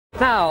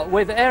Now,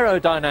 with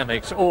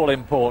aerodynamics all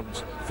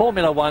important,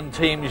 Formula One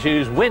teams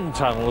use wind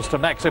tunnels to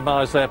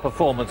maximise their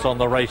performance on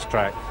the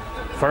racetrack.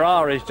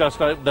 Ferrari's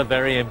just opened a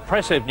very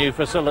impressive new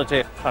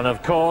facility, and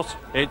of course,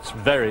 it's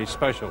very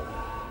special.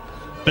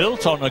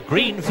 Built on a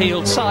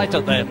greenfield site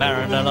at their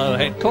Maranello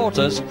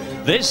headquarters,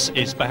 this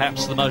is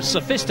perhaps the most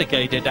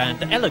sophisticated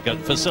and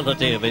elegant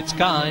facility of its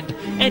kind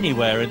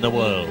anywhere in the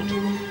world.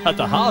 At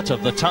the heart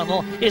of the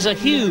tunnel is a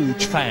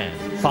huge fan,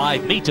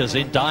 5 metres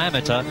in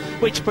diameter,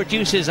 which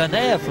produces an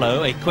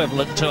airflow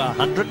equivalent to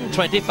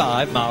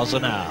 125 miles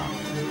an hour.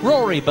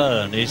 Rory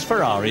Byrne is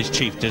Ferrari's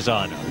chief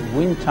designer.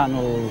 Wind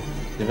tunnel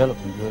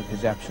development work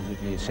is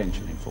absolutely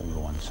essential in Formula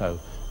One, so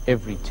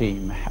every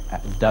team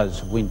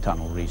does wind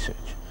tunnel research.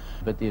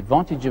 But the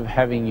advantage of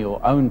having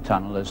your own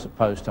tunnel as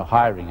opposed to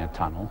hiring a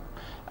tunnel,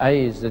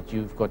 A, is that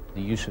you've got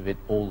the use of it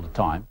all the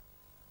time.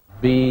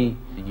 B,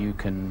 you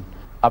can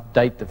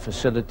update the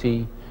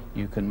facility,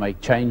 you can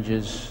make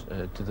changes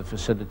to the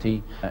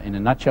facility. In a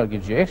nutshell, it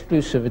gives you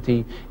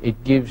exclusivity,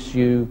 it gives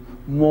you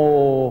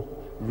more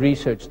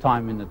research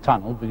time in the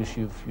tunnel because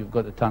you've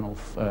got a tunnel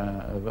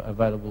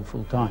available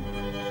full time.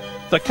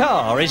 The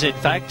car is in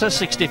fact a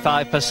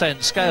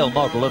 65% scale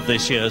model of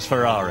this year's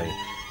Ferrari.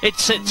 It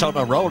sits on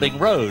a rolling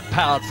road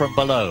powered from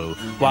below,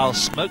 while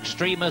smoke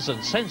streamers and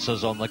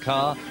sensors on the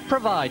car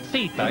provide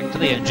feedback to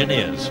the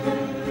engineers.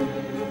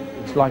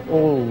 It's like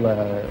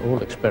all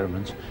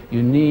experiments.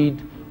 You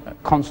need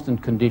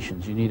constant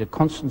conditions. You need a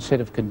constant set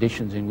of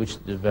conditions in which to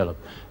develop.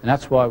 And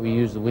that's why we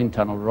use the wind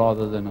tunnel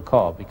rather than a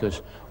car,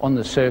 because on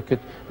the circuit,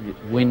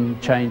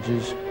 wind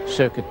changes,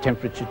 circuit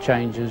temperature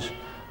changes,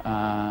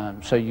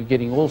 so you're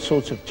getting all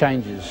sorts of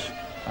changes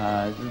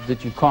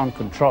that you can't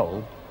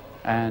control.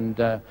 And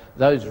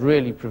those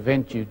really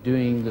prevent you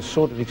doing the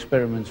sort of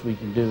experiments we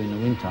can do in the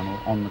wind tunnel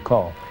on the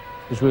car,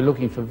 because we're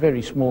looking for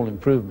very small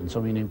improvements.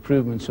 I mean,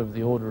 improvements of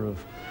the order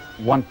of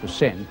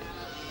 1%,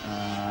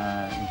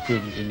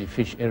 improvement in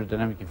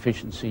aerodynamic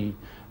efficiency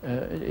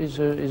is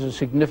a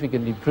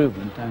significant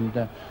improvement, and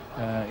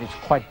it's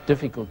quite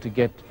difficult to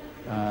get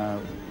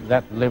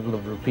that level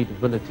of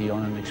repeatability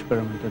on an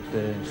experiment at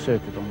the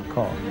circuit on the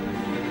car.